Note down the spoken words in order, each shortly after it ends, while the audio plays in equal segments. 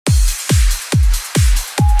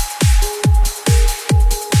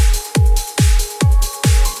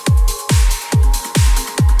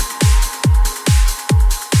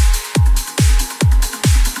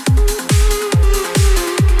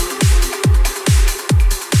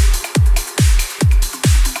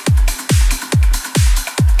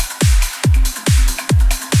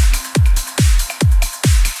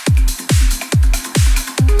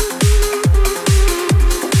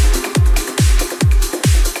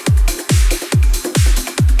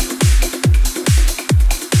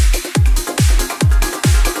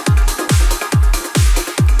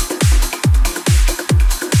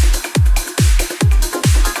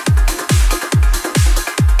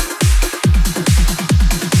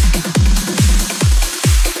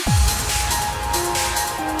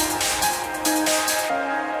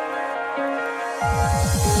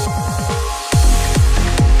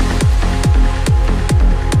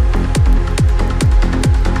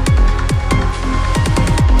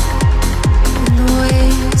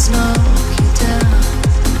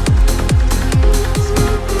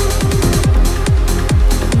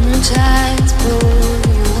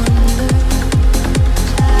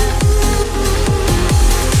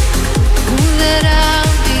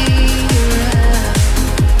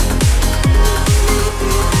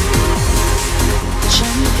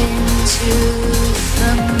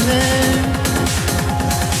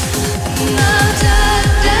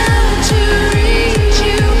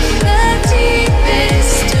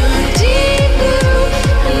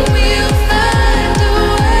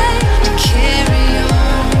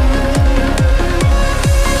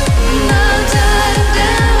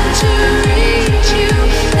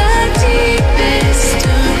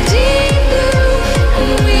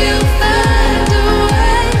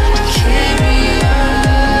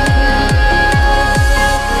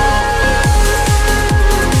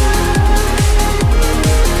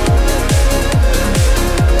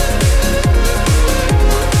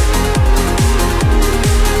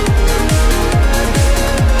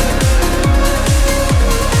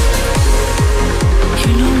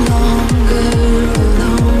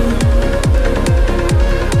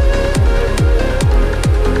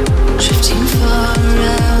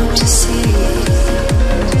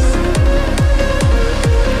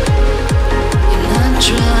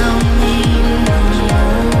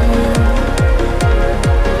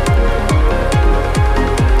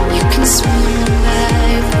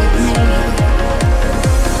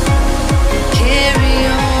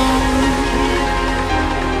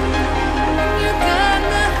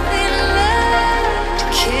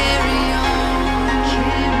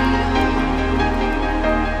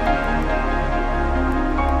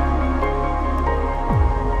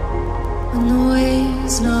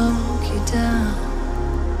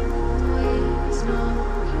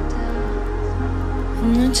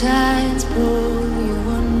tides pull you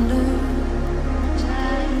under.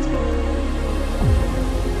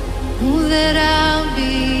 Know that I'll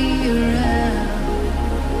be around.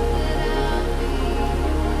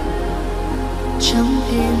 Jump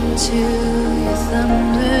into your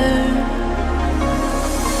thunder.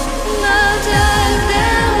 I'll dive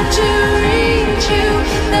down to reach you,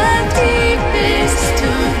 the deepest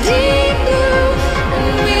of deep blue,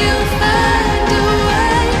 and we'll find a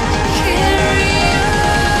way to carry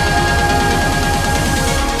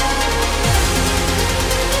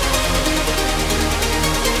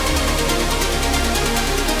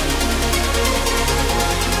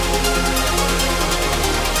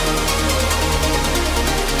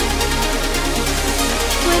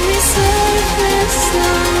when we surface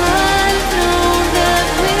sunlight, know that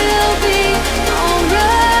we'll be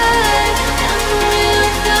alright, and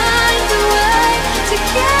we'll find a way to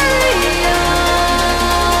carry on.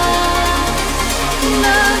 And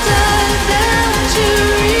I'll dive down to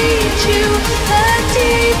reach you, the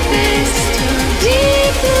deepest of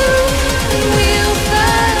deep blue, and we'll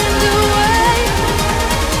find a way,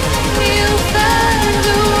 we'll find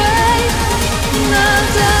a way. And I'll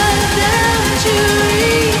dive down to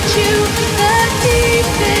reach you, the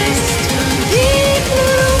deepest of deep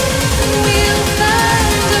blue, and we'll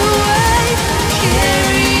find a way to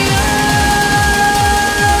carry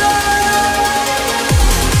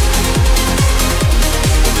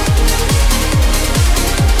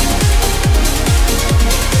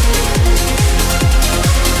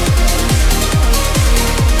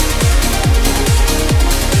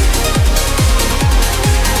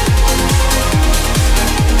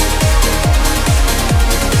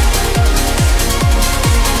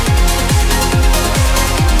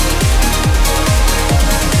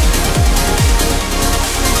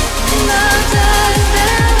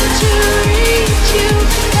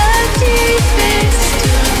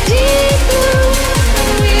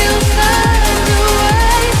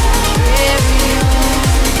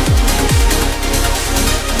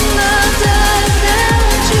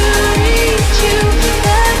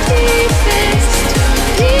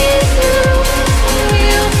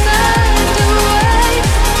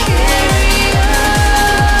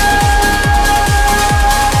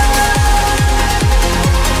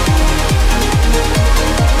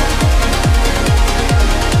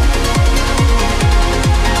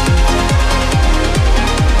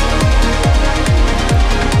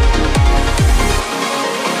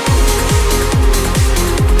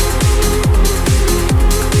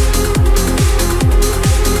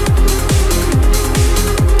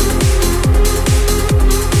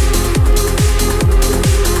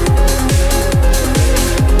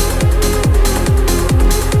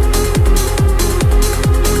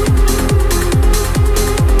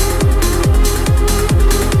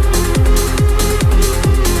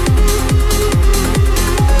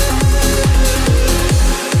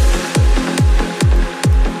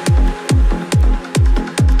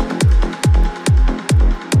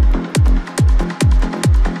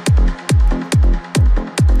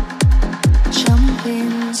jump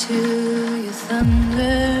into your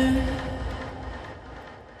thunder.